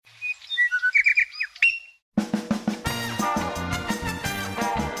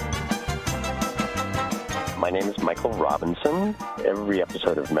My name is Michael Robinson. Every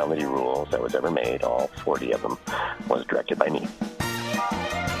episode of Melody Rules that was ever made, all 40 of them, was directed by me.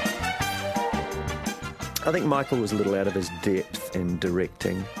 I think Michael was a little out of his depth in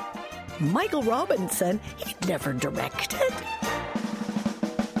directing. Michael Robinson, he'd never directed.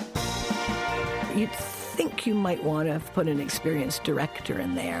 You'd think you might want to put an experienced director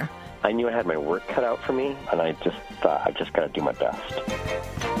in there. I knew I had my work cut out for me, and I just thought I just got to do my best.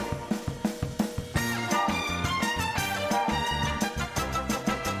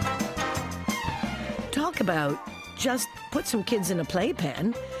 Talk about just put some kids in a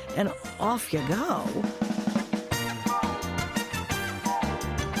playpen and off you go.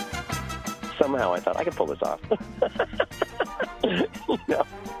 Somehow I thought I could pull this off. Yeah,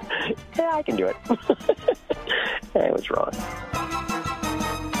 I can do it. I was wrong.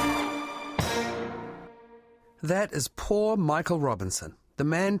 That is poor Michael Robinson, the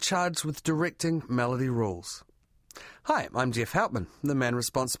man charged with directing Melody Rules. Hi, I'm Geoff Hauptman, the man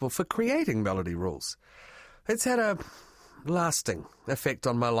responsible for creating Melody Rules. It's had a lasting effect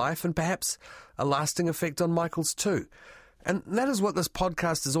on my life, and perhaps a lasting effect on Michael's too. And that is what this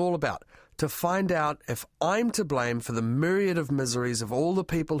podcast is all about, to find out if I'm to blame for the myriad of miseries of all the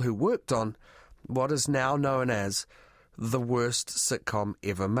people who worked on what is now known as the worst sitcom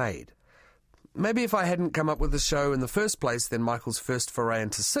ever made. Maybe if I hadn't come up with the show in the first place, then Michael's first foray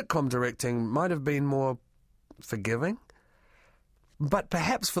into sitcom directing might have been more forgiving. But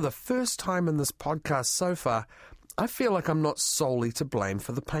perhaps for the first time in this podcast so far, I feel like I'm not solely to blame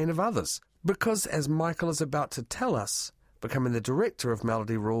for the pain of others. Because, as Michael is about to tell us, becoming the director of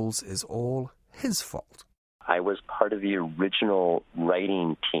Melody Rules is all his fault. I was part of the original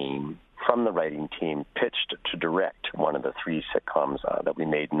writing team. From the writing team, pitched to direct one of the 3 sitcoms that we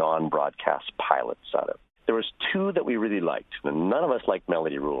made non-broadcast pilots out of. There was 2 that we really liked, and none of us liked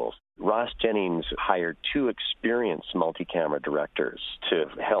Melody Rules. Ross Jennings hired 2 experienced multi-camera directors to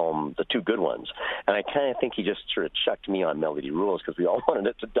helm the 2 good ones. And I kind of think he just sort of chucked me on Melody Rules because we all wanted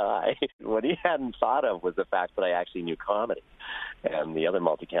it to die. What he hadn't thought of was the fact that I actually knew comedy. And the other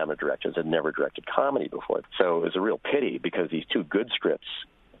multi-camera directors had never directed comedy before. So it was a real pity because these 2 good scripts,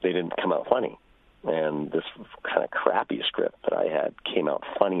 they didn't come out funny. And this kind of crappy script that I had came out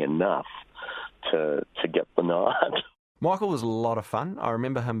funny enough to get the nod. Michael was a lot of fun. I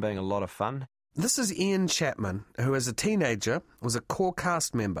remember him being a lot of fun. This is Ian Chapman, who as a teenager was a core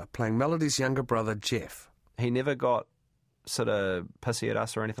cast member playing Melody's younger brother, Geoff. He never got sort of pissy at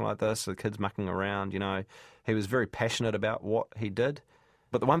us or anything like this, the kids mucking around, you know. He was very passionate about what he did.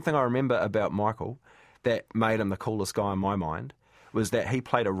 But the one thing I remember about Michael that made him the coolest guy in my mind was that he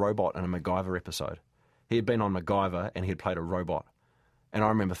played a robot in a MacGyver episode. He had been on MacGyver and he had played a robot. And I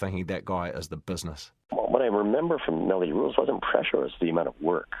remember thinking that guy is the business. Well, what I remember from Melody Rules wasn't pressure, it was the amount of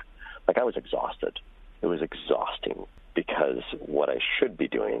work. Like, I was exhausted. It was exhausting because what I should be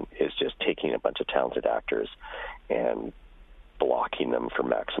doing is just taking a bunch of talented actors and blocking them for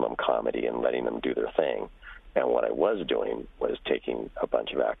maximum comedy and letting them do their thing. And what I was doing was taking a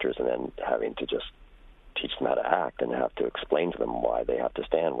bunch of actors and then having to just teach them how to act and have to explain to them why they have to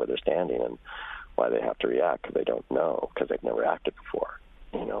stand where they're standing and why they have to react because they don't know, because they've never acted before.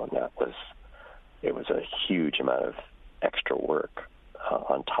 You know, and it was a huge amount of extra work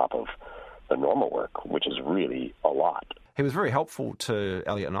on top of the normal work, which is really a lot. He was very helpful to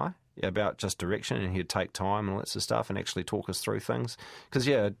Elliot and I about just direction, and he'd take time and all that sort of stuff and actually talk us through things. Because,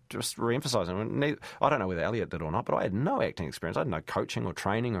 just re-emphasising, I don't know whether Elliot did or not, but I had no acting experience. I had no coaching or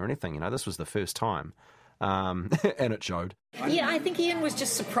training or anything. You know, this was the first time. And it showed. Yeah, I think Ian was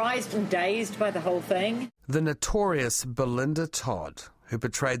just surprised and dazed by the whole thing. The notorious Belinda Todd, who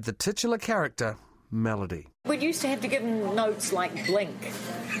portrayed the titular character, Melody. We used to have to give him notes like Blink.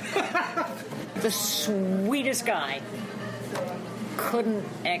 The sweetest guy. Couldn't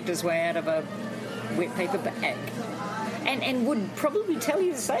act his way out of a wet paper bag. And would probably tell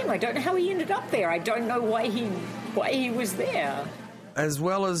you the same. I don't know how he ended up there. I don't know why he was there. As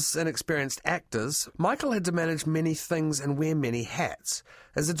well as inexperienced actors, Michael had to manage many things and wear many hats.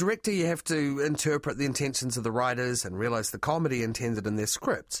 As a director, you have to interpret the intentions of the writers and realise the comedy intended in their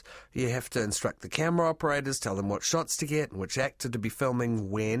scripts. You have to instruct the camera operators, tell them what shots to get and which actor to be filming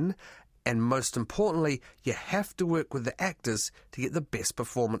when. And most importantly, you have to work with the actors to get the best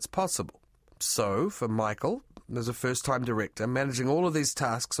performance possible. So, for Michael, as a first-time director, managing all of these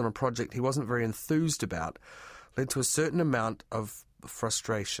tasks on a project he wasn't very enthused about led to a certain amount of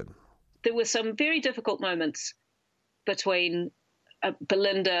frustration. There were some very difficult moments between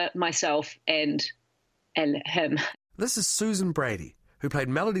Belinda, myself, and him. This is Susan Brady, who played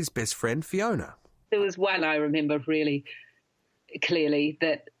Melody's best friend, Fiona. There was one I remember really clearly,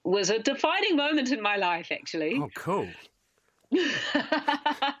 that was a defining moment in my life, actually. Oh, cool.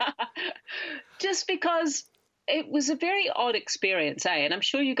 Just because it was a very odd experience, and I'm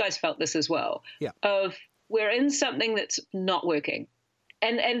sure you guys felt this as well, of we're in something that's not working.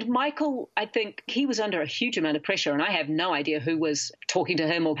 And Michael, I think he was under a huge amount of pressure, and I have no idea who was talking to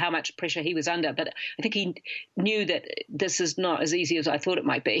him or how much pressure he was under, but I think he knew that this is not as easy as I thought it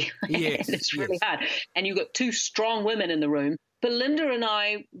might be. Yes, and it's really hard. And you've got two strong women in the room. Belinda and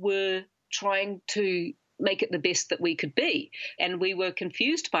I were trying to make it the best that we could be, and we were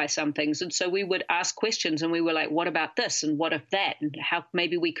confused by some things, and so we would ask questions, and we were like, what about this, and what if that, and how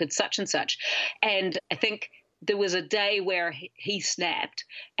maybe we could such and such. And I think there was a day where he snapped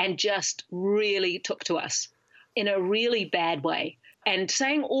and just really took to us in a really bad way, and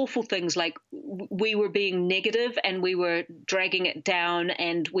saying awful things like we were being negative and we were dragging it down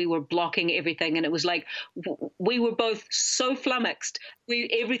and we were blocking everything. And it was like we were both so flummoxed.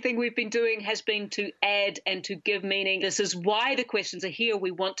 Everything we've been doing has been to add and to give meaning. This is why the questions are here.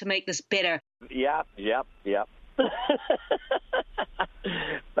 We want to make this better. Yep.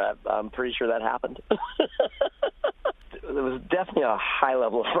 I'm pretty sure that happened. There was definitely a high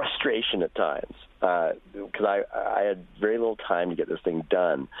level of frustration at times because I had very little time to get this thing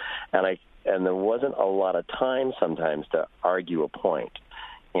done, and there wasn't a lot of time sometimes to argue a point.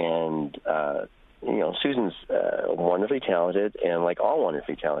 And Susan's wonderfully talented, and like all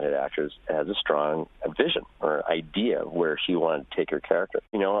wonderfully talented actors, has a strong vision or idea of where she wanted to take her character.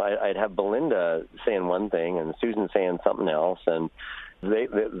 I'd have Belinda saying one thing and Susan saying something else, and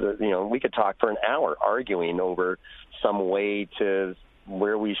we could talk for an hour arguing over some way to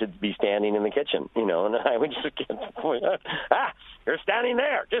where we should be standing in the kitchen, and I would just get you're standing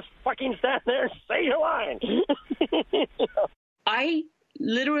there. Just fucking stand there and say your line. I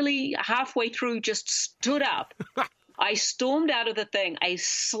literally halfway through just stood up. I stormed out of the thing. I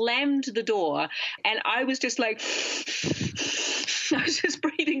slammed the door, and I was just like, I was just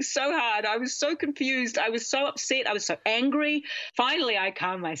breathing so hard. I was so confused. I was so upset. I was so angry. Finally, I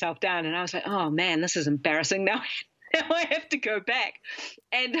calmed myself down, and I was like, oh, man, this is embarrassing. Now I have to go back.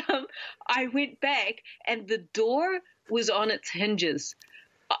 And I went back, and the door was on its hinges.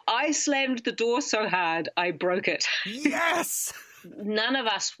 I slammed the door so hard, I broke it. Yes! None of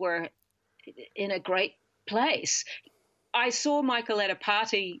us were in a great place. I saw Michael at a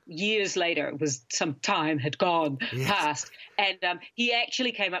party years later. It was some time had gone past, and he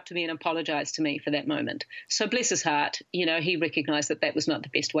actually came up to me and apologized to me for that moment. So bless his heart, he recognized that was not the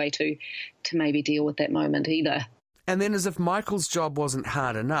best way to maybe deal with that moment either. And then, as if Michael's job wasn't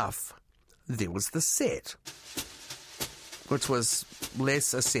hard enough, there was the set, which was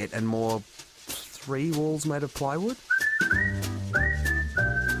less a set and more 3 walls made of plywood.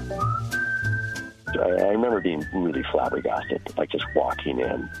 I remember being really flabbergasted, like just walking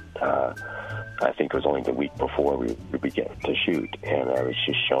in. I think it was only the week before we get to shoot, and I was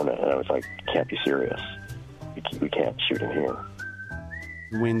just shown it, and I was like, can't be serious. We can't shoot in here.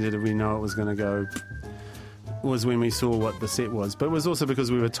 When did we know it was going to go? Was when we saw what the set was. But it was also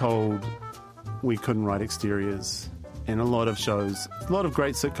because we were told we couldn't write exteriors. And a lot of shows, a lot of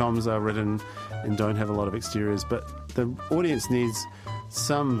great sitcoms are written and don't have a lot of exteriors, but the audience needs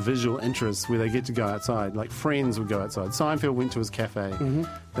some visual interest where they get to go outside. Like Friends would go outside. Seinfeld went to his cafe. Mm-hmm.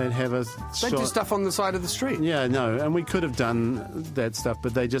 They'd have a They'd do stuff on the side of the street. Yeah, no, and we could have done that stuff,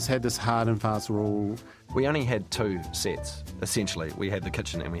 but they just had this hard and fast rule. We only had 2 sets, essentially. We had the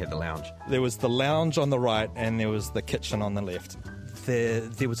kitchen and we had the lounge. There was the lounge on the right and there was the kitchen on the left.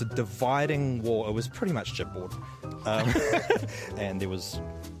 There was a dividing wall. It was pretty much chipboard. And there was,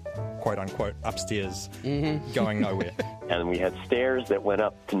 quote-unquote, upstairs going nowhere. And we had stairs that went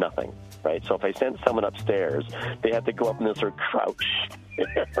up to nothing, right? So if I sent someone upstairs, they had to go up and sort of crouch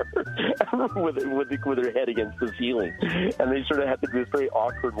with their head against the ceiling. And they sort of had to do this very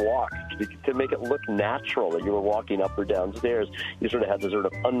awkward walk to make it look natural that you were walking up or downstairs. You sort of had to sort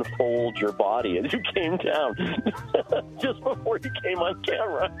of unfold your body as you came down just before you came on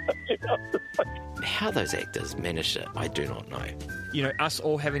camera. How those actors managed it, I do not know. Us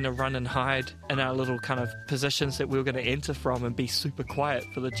all having to run and hide in our little kind of positions that we were going to enter from and be super quiet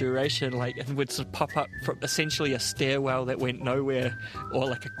for the duration, and would sort of pop up from essentially a stairwell that went nowhere, or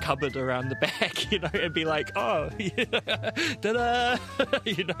like a cupboard around the back, and be like, oh, ta-da,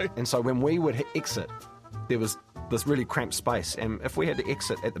 And so when we would exit, there was this really cramped space, and if we had to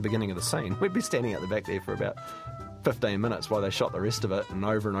exit at the beginning of the scene, we'd be standing out the back there for about 15 minutes while they shot the rest of it and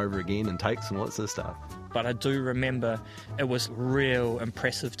over again and takes and all that sort of stuff. But I do remember it was real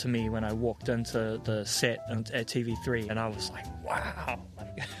impressive to me when I walked into the set at TV3, and I was like, wow.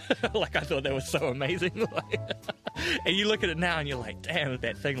 Like I thought that was so amazing. And you look at it now and you're like, damn,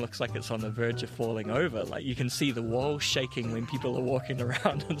 that thing looks like it's on the verge of falling over. Like, you can see the walls shaking when people are walking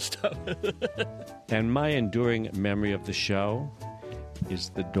around and stuff. And my enduring memory of the show is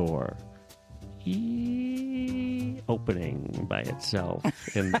the door opening by itself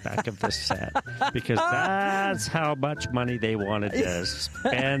in the back of the set, because that's how much money they wanted to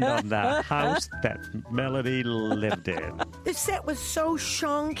spend on the house that Melody lived in. The set was so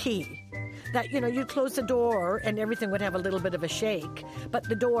shonky that, you'd close the door and everything would have a little bit of a shake, but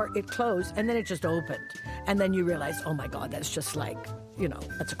the door, it closed and then it just opened. And then you realize, oh my God, that's just like,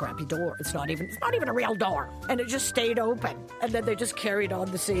 that's a crappy door. It's not even a real door. And it just stayed open. And then they just carried on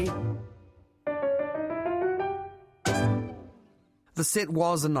the scene. The set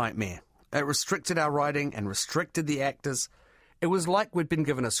was a nightmare. It restricted our writing and restricted the actors. It was like we'd been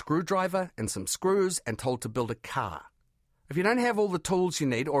given a screwdriver and some screws and told to build a car. If you don't have all the tools you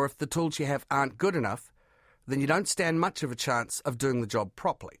need, or if the tools you have aren't good enough, then you don't stand much of a chance of doing the job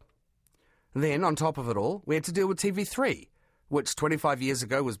properly. Then, on top of it all, we had to deal with TV3, which 25 years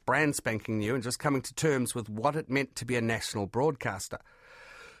ago was brand spanking new and just coming to terms with what it meant to be a national broadcaster.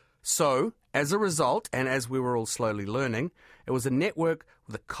 So, as a result, and as we were all slowly learning, it was a network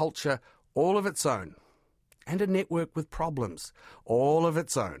with a culture all of its own, and a network with problems all of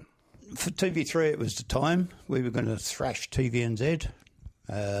its own. For TV3, it was the time we were going to thrash TVNZ.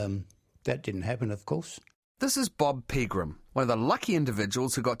 That didn't happen, of course. This is Bob Pegram, one of the lucky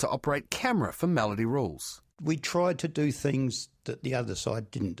individuals who got to operate camera for Melody Rules. We tried to do things that the other side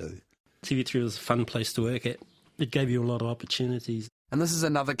didn't do. TV3 was a fun place to work at. It gave you a lot of opportunities. And this is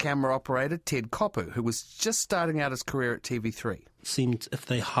another camera operator, Ted Kopu, who was just starting out his career at TV3. It seemed if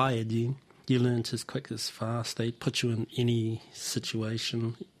they hired you, you learnt as quick as fast. They put you in any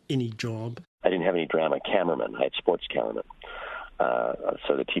situation, any job. I didn't have any drama cameramen. I had sports cameramen.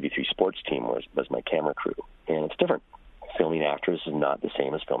 So the TV3 sports team was my camera crew. And it's different. Filming actors is not the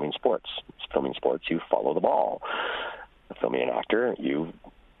same as filming sports. Filming sports, you follow the ball. Filming an actor, you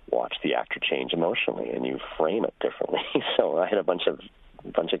watch the actor change emotionally and you frame it differently. So I had a bunch of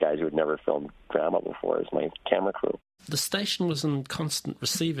guys who had never filmed drama before as my camera crew. The station was in constant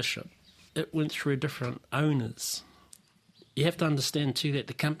receivership. It went through different owners. You have to understand too that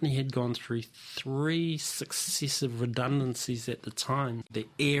the company had gone through 3 successive redundancies at the time. The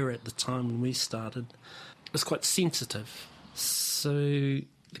air at the time when we started was quite sensitive. So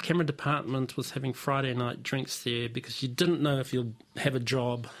the camera department was having Friday night drinks there because you didn't know if you'd have a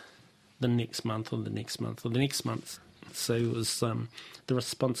job the next month or the next month or the next month. So it was the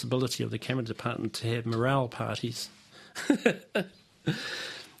responsibility of the camera department to have morale parties to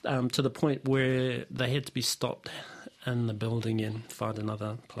the point where they had to be stopped in the building and find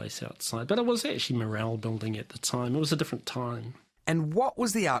another place outside. But it was actually morale building at the time. It was a different time. And what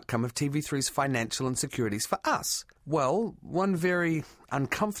was the outcome of TV3's financial insecurities for us? Well, one very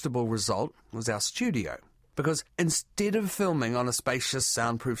uncomfortable result was our studio. Because instead of filming on a spacious,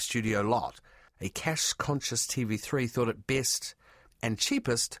 soundproof studio lot, a cash-conscious TV3 thought it best and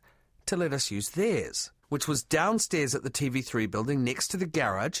cheapest to let us use theirs, which was downstairs at the TV3 building next to the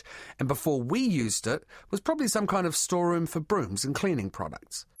garage, and before we used it, was probably some kind of storeroom for brooms and cleaning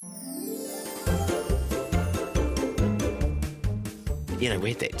products. We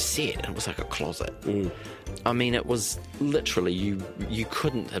had that set, and it was like a closet. I mean, it was literally, you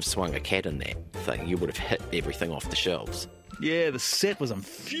couldn't have swung a cat in that thing. You would have hit everything off the shelves. Yeah, the set was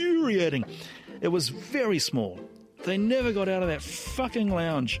infuriating. It was very small. They never got out of that fucking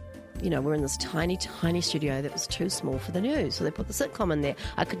lounge. We're in this tiny, tiny studio that was too small for the news, so they put the sitcom in there.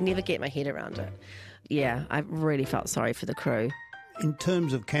 I could never get my head around it. Yeah, I really felt sorry for the crew. In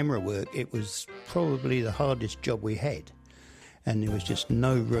terms of camera work, it was probably the hardest job we had. And there was just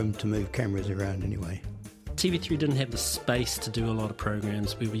no room to move cameras around anyway. TV3 didn't have the space to do a lot of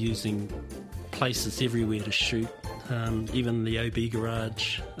programs. We were using places everywhere to shoot, even the OB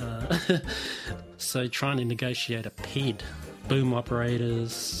garage. So trying to negotiate a PED, boom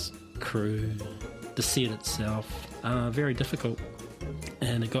operators, crew, the set itself, very difficult.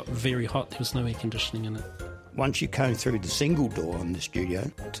 And it got very hot. There was no air conditioning in it. Once you came through the single door on the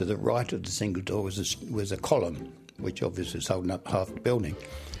studio, to the right of the single door was a column, which obviously was holding up half the building.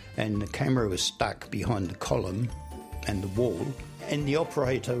 And the camera was stuck behind the column and the wall. And the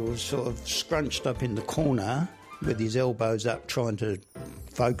operator was sort of scrunched up in the corner with his elbows up trying to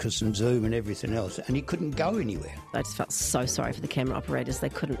focus and zoom and everything else. And he couldn't go anywhere. I just felt so sorry for the camera operators. They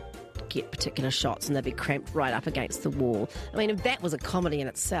couldn't get particular shots and they'd be cramped right up against the wall. I mean, that was a comedy in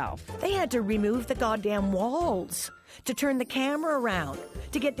itself. They had to remove the goddamn walls. to turn the camera around,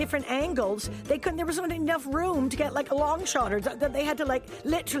 to get different angles. There wasn't enough room to get like a long shot, or that they had to like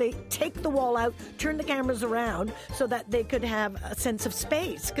literally take the wall out, turn the cameras around so that they could have a sense of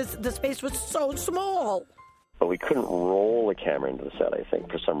space, because the space was so small. But we couldn't roll the camera into the set, I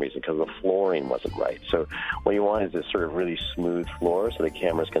think, for some reason, because the flooring wasn't right. So what you want is this sort of really smooth floor so the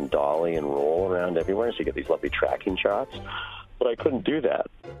cameras can dolly and roll around everywhere, so you get these lovely tracking shots. But I couldn't do that.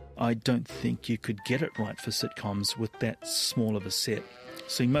 I don't think you could get it right for sitcoms with that small of a set.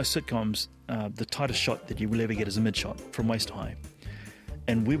 See, most sitcoms, the tightest shot that you will ever get is a mid-shot from waist high.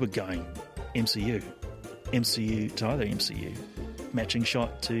 And we were going MCU to either MCU, matching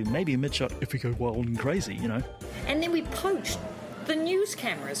shot to maybe a mid-shot if we go wild and crazy, you know. And then we poached the news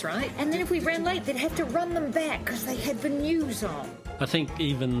cameras, right? And then if we ran late, they'd have to run them back because they had the news on. I think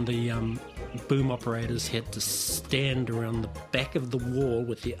even the boom operators had to stand around the back of the wall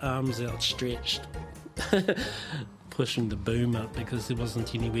with their arms outstretched, pushing the boom up because there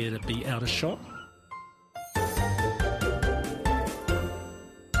wasn't anywhere to be out of shot.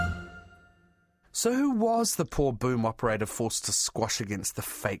 So who was the poor boom operator forced to squash against the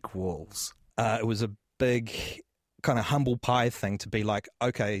fake walls? It was a big kind of humble pie thing to be like,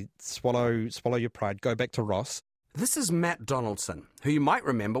 okay, swallow your pride, go back to Ross. This is Matt Donaldson, who you might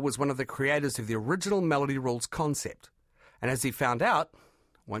remember was one of the creators of the original Melody Rules concept. And as he found out,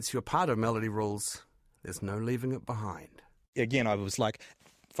 once you're part of Melody Rules, there's no leaving it behind. Again, I was like,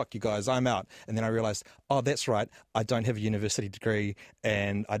 fuck you guys, I'm out. And then I realised, oh, that's right, I don't have a university degree,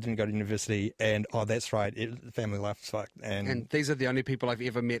 and I didn't go to university, and oh, that's right, family life is fucked. And these are the only people I've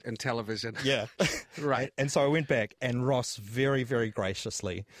ever met in television. Yeah. Right. And so I went back, and Ross very, very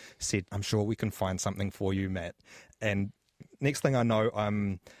graciously said, I'm sure we can find something for you, Matt. And next thing I know,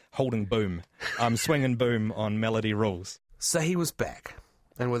 I'm holding boom. I'm swinging boom on Melody Rules. So he was back.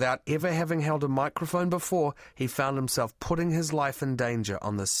 And without ever having held a microphone before, he found himself putting his life in danger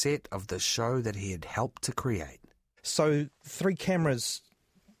on the set of the show that he had helped to create. So 3 cameras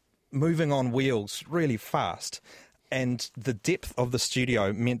moving on wheels really fast, and the depth of the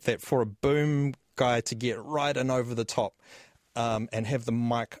studio meant that for a boom guy to get right and over the top and have the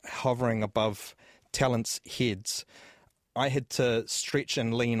mic hovering above talents' heads, I had to stretch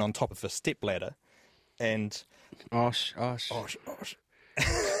and lean on top of a stepladder. And Osh.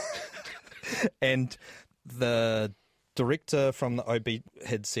 And the director from the OB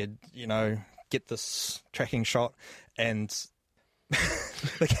had said, you know, get this tracking shot, and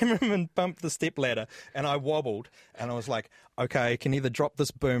the cameraman bumped the stepladder, and I wobbled, and I was like, okay, I can either drop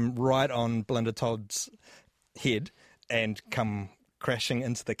this boom right on Belinda Todd's head and come crashing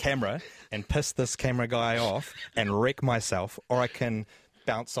into the camera and piss this camera guy off and wreck myself, or I can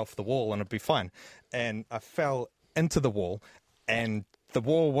bounce off the wall and it'd be fine. And I fell into the wall, and the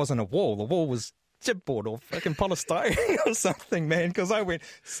wall wasn't a wall. The wall was chipboard or fucking polystyrene or something, man, because I went,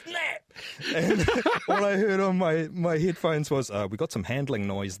 snap! And all I heard on my headphones was, we got some handling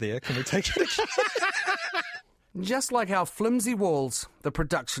noise there. Can we take it? Just like our flimsy walls, the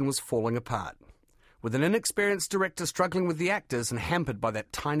production was falling apart, with an inexperienced director struggling with the actors and hampered by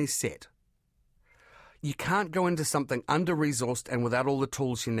that tiny set. You can't go into something under-resourced and without all the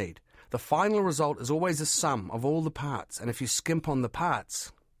tools you need. The final result is always a sum of all the parts, and if you skimp on the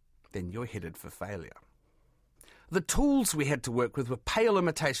parts, then you're headed for failure. The tools we had to work with were pale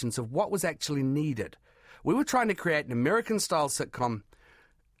imitations of what was actually needed. We were trying to create an American-style sitcom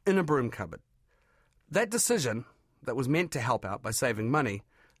in a broom cupboard. That decision, that was meant to help out by saving money,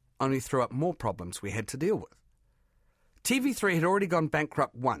 only threw up more problems we had to deal with. TV3 had already gone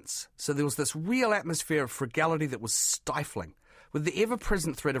bankrupt once, so there was this real atmosphere of frugality that was stifling. With the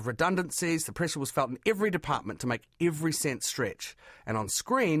ever-present threat of redundancies, the pressure was felt in every department to make every cent stretch. And on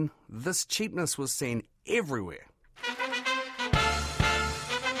screen, this cheapness was seen everywhere.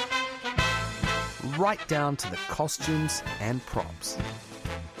 Right down to the costumes and props.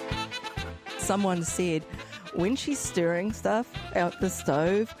 Someone said, when she's stirring stuff out the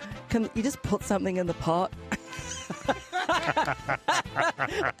stove, can you just put something in the pot?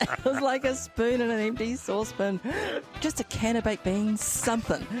 It was like a spoon in an empty saucepan. Just a can of baked beans,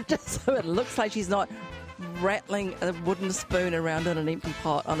 something. Just so it looks like she's not rattling a wooden spoon around in an empty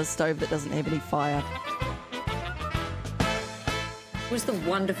pot on a stove that doesn't have any fire. Was the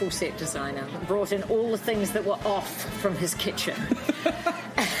wonderful set designer. Brought in all the things that were off from his kitchen.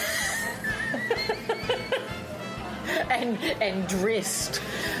 and dressed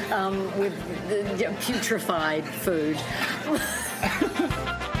with putrefied food.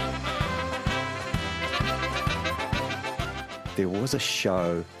 There was a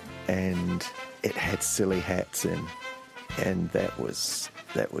show and it had silly hats in, and that was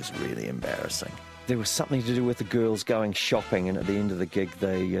really embarrassing. there was something to do with the girls going shopping, and at the end of the gig,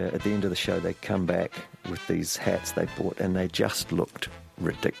 at the end of the show, they come back with these hats they bought, and they just looked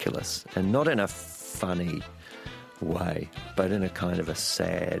ridiculous, and not in a funny way, but in a kind of a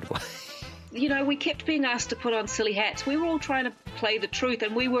sad way. You know, we kept being asked to put on silly hats. We were all trying to play the truth,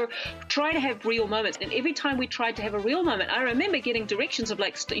 and we were trying to have real moments. And every time we tried to have a real moment, I remember getting directions of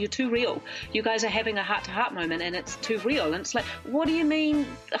like, you're too real. You guys are having a heart-to-heart moment, and it's too real. And it's like, what do you mean?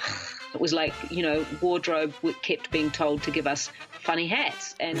 Ugh. It was like, you know, wardrobe kept being told to give us funny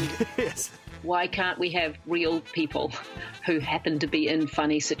hats. And yes. Why can't we have real people who happen to be in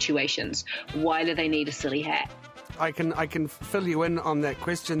funny situations? Why do they need a silly hat? I can fill you in on that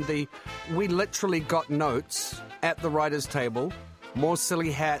question. We literally got notes at the writers' table. More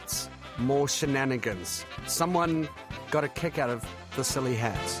silly hats, more shenanigans. Someone got a kick out of the silly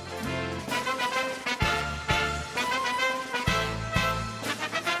hats.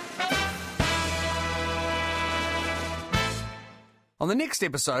 On the next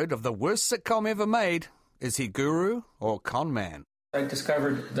episode of The Worst Sitcom Ever Made, is he guru or con man? I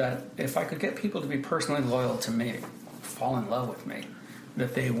discovered that if I could get people to be personally loyal to me, fall in love with me,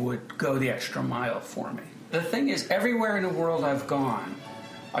 that they would go the extra mile for me. The thing is, everywhere in the world I've gone,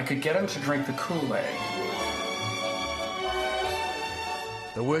 I could get them to drink the Kool-Aid.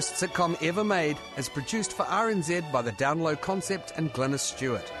 The Worst Sitcom Ever Made is produced for RNZ by the Download Concept and Glynis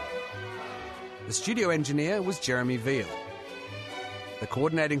Stewart. The studio engineer was Jeremy Veal. The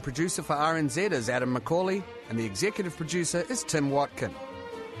coordinating producer for RNZ is Adam McCauley, and the executive producer is Tim Watkin.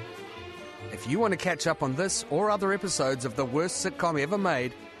 If you want to catch up on this or other episodes of The Worst Sitcom Ever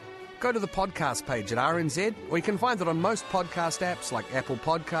Made, go to the podcast page at RNZ, or you can find it on most podcast apps like Apple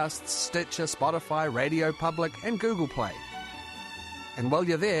Podcasts, Stitcher, Spotify, Radio Public, and Google Play. And while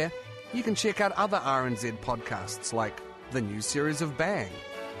you're there, you can check out other RNZ podcasts like the new series of Bang.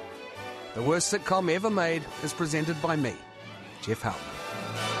 The Worst Sitcom Ever Made is presented by me, Geoff Houghton.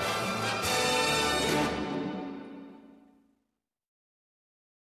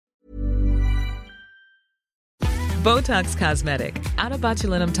 Botox Cosmetic, out of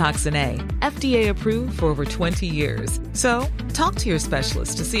botulinum toxin A, FDA approved for over 20 years. So, talk to your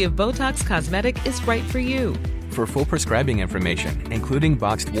specialist to see if Botox Cosmetic is right for you. For full prescribing information, including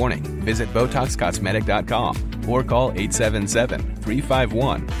boxed warning, visit BotoxCosmetic.com or call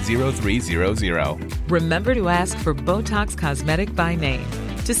 877-351-0300. Remember to ask for Botox Cosmetic by name.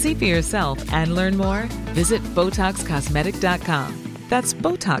 To see for yourself and learn more, visit BotoxCosmetic.com. That's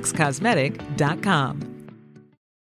BotoxCosmetic.com.